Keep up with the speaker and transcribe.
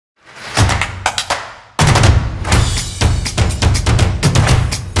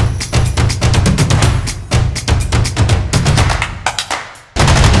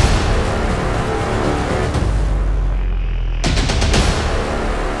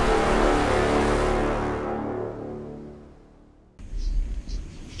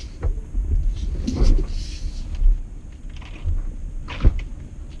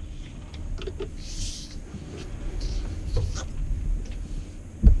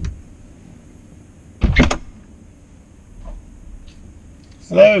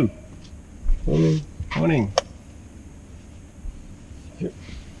Hello. Morning. Morning.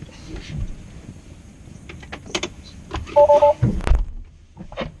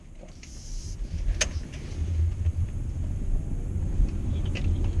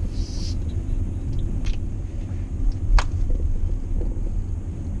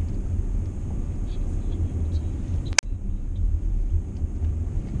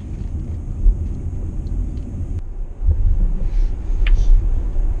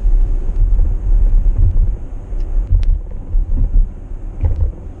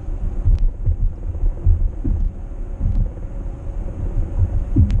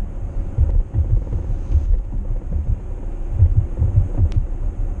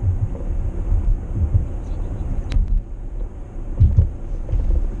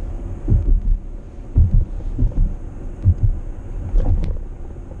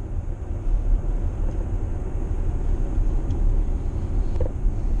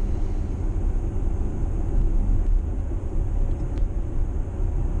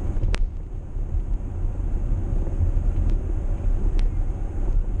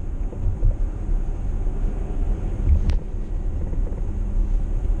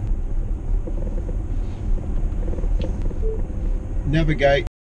 Navigate.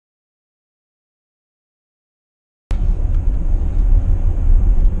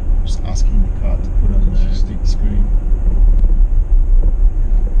 Just asking the car to put on the big screen.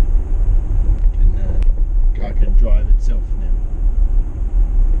 The car can drive itself now.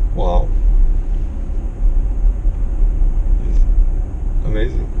 Wow. It's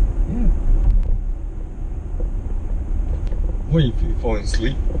amazing. Yeah. What if you fall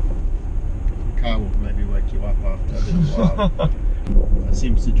asleep? The car will maybe wake you up after a little while. It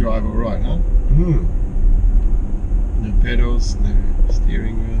seems to drive all right, huh? Hmm. No pedals, no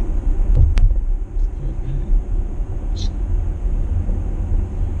steering wheel.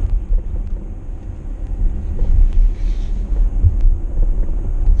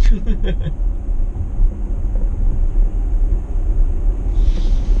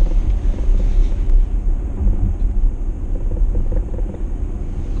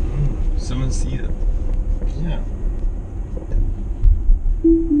 Seven-seater. Yeah.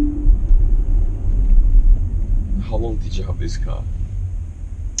 How long did you have this car?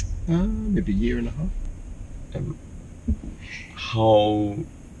 Maybe a year and a half. And how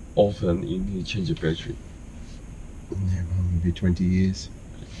often you need to change the battery? Yeah, well, maybe 20 years.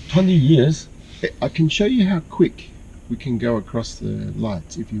 20 years? I can show you how quick we can go across the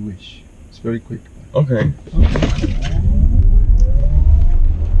lights if you wish. It's very quick. Okay.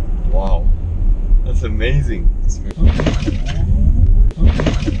 Wow. That's amazing. It's very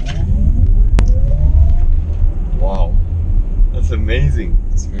Wow. That's amazing.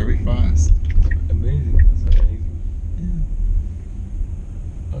 It's very fast. Amazing. That's amazing. Yeah.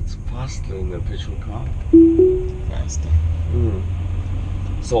 That's faster than a petrol car. Faster.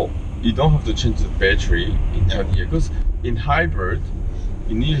 So you don't have to change the battery in 20 years, because in hybrid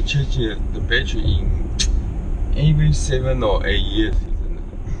you need to change the battery in every 7 or 8 years,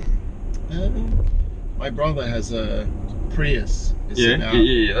 isn't it? My brother has a Prius. It's about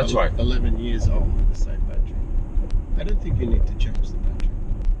yeah, that's right. 11 years old with the same battery. I don't think you need to change the battery.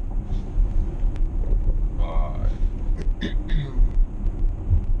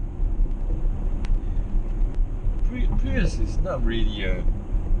 Prius is not really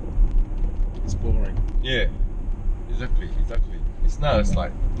It's boring. yeah, exactly. It's not as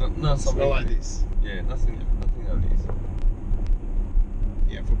like not It's something not like this. Yeah, nothing like this.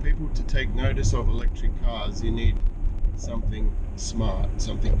 Yeah, for people to take notice of electric cars, you need something smart,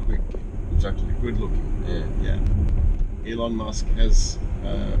 something quick, Exactly. good looking. Yeah. Yeah. Elon Musk has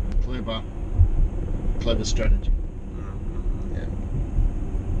a clever strategy. Yeah.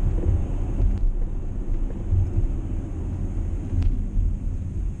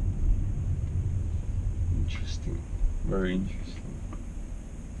 Interesting. Very interesting.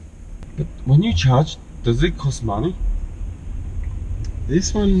 But when you charge, does it cost money?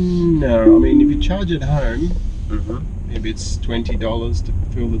 This one, no. I mean, if you charge at home, Mm-hmm. maybe it's $20 to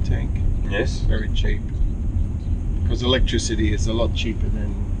fill the tank. Yes. Very cheap. Because electricity is a lot cheaper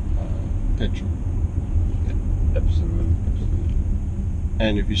than petrol. Absolutely.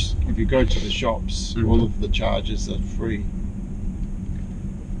 And if you go to the shops, all of the charges are free.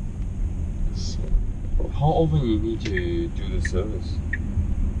 So How often you need to do the service?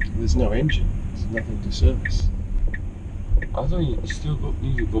 there's no engine. There's nothing to service. I thought you still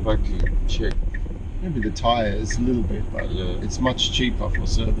need to go back to check. Maybe the tyres a little bit, but Yeah. it's much cheaper for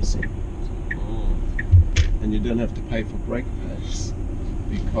servicing. Oh. And you don't have to pay for brake pads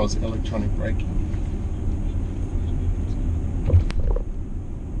because electronic braking.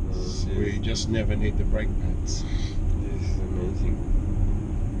 where you just never need the brake pads. This is amazing.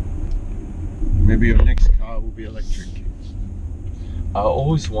 Maybe your next car will be electric. I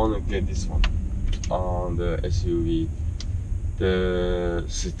always want to get this one on the SUV. The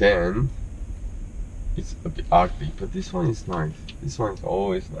sedan, it's a bit ugly, but this one is nice. This one is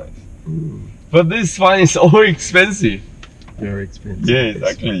always nice. But this one is always expensive. Very expensive. Yeah,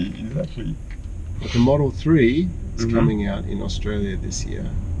 exactly. But the Model 3 is coming out in Australia this year.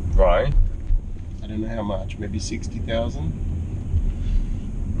 Right. I don't know how much, maybe 60,000.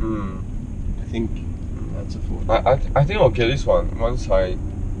 I think that's affordable. I think I'll get this one once I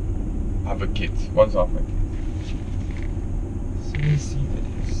have a kid. Once I have my kid. So let's see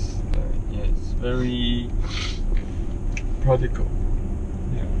this. Yeah, it's very practical.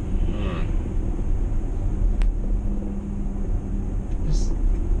 Yeah. It's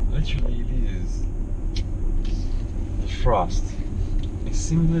literally this. The thrust is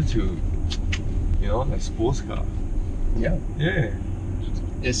similar to, you know, like sports car. Yeah. Yeah.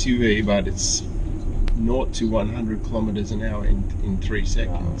 SUV, but it's 0 to 100 kilometers an hour in 3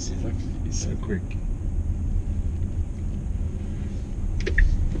 seconds. Exactly. It's so quick.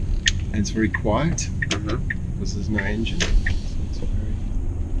 And it's very quiet because there's no engine. So it's very,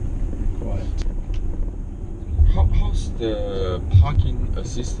 very quiet. How's the parking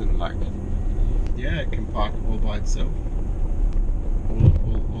assistant like? Yeah, it can park all by itself. All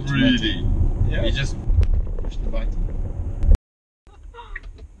automatic. Really? Yeah. You just push the button.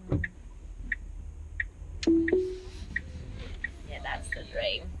 Yeah, that's the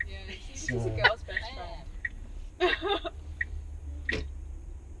dream. Yeah, she's a girl's best friend.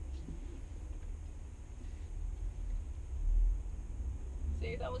 See,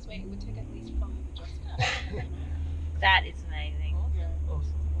 if that was me, it would take at least 5 adjustments. That is amazing.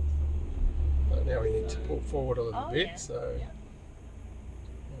 Awesome. But now we need to pull forward a little bit, yeah. so there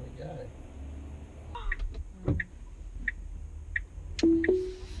we go.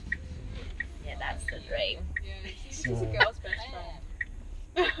 Yeah, that's the dream. Yeah, she's a girl's best friend.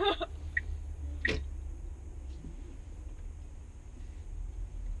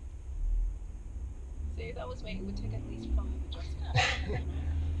 See, if that was me, it would take at least 5 adjustments.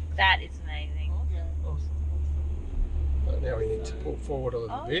 That is amazing. Awesome. But now we need to pull forward a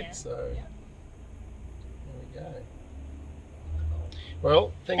little bit, yeah. so there we go.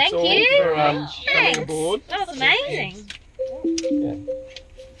 Well, thanks Thank all you. for coming Thanks. aboard. That was amazing. Yeah.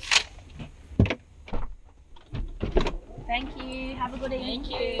 Thank you. Have a good evening.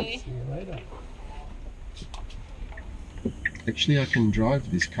 Thank you. See you later. Actually, I can drive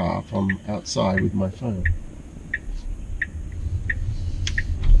this car from outside with my phone.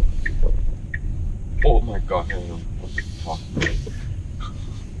 oh my god, hang on. What the fuck?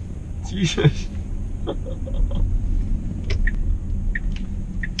 Jesus.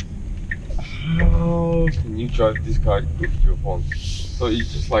 How can you drive this car with your phone? So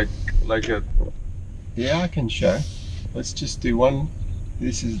it's just like a Yeah, I can show. Let's just do one.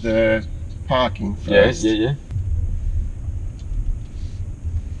 This is the parking yeah. first. You can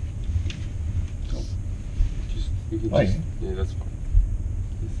Oh, just, yeah. yeah, that's fine.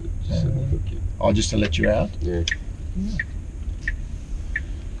 Just a little kid. Oh, just to let you out. Yeah.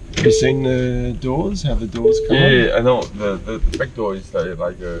 Have you seen the doors? How the doors come on? Yeah, I know. The back door is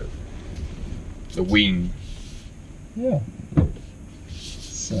like a the wing. Yeah.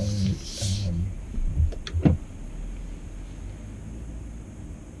 So,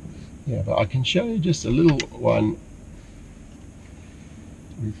 yeah, but I can show you just a little one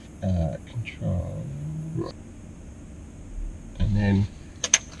with control. Right. And then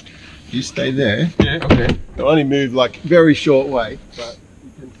you stay there. Yeah. Okay. It'll only move like very short way, but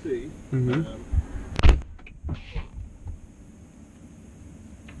you can see.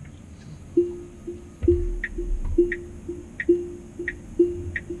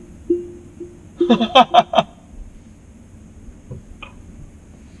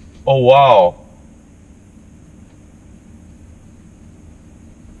 Oh wow.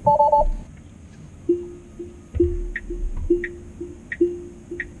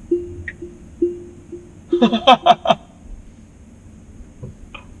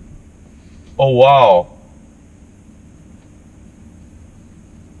 Oh wow.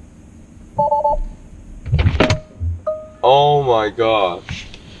 Oh my god.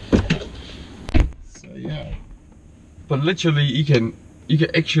 So yeah. But literally you can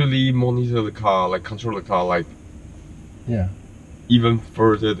actually monitor the car, like control the car like Yeah. even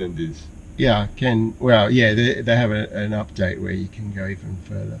further than this. Yeah, can well yeah, they have an update where you can go even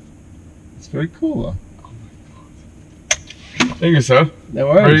further. It's very cool. Thank you, sir.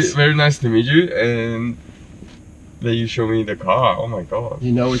 No Very worries. very nice to meet you, and Then you show me the car. Oh my god.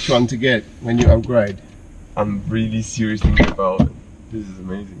 You know which one to get when you upgrade. I'm really serious thinking about it. This is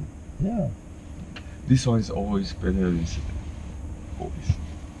amazing. Yeah. This one is always better than this. Always.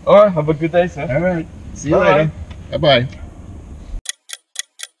 Alright, have a good day, sir. All right. See you Bye. later. Bye bye.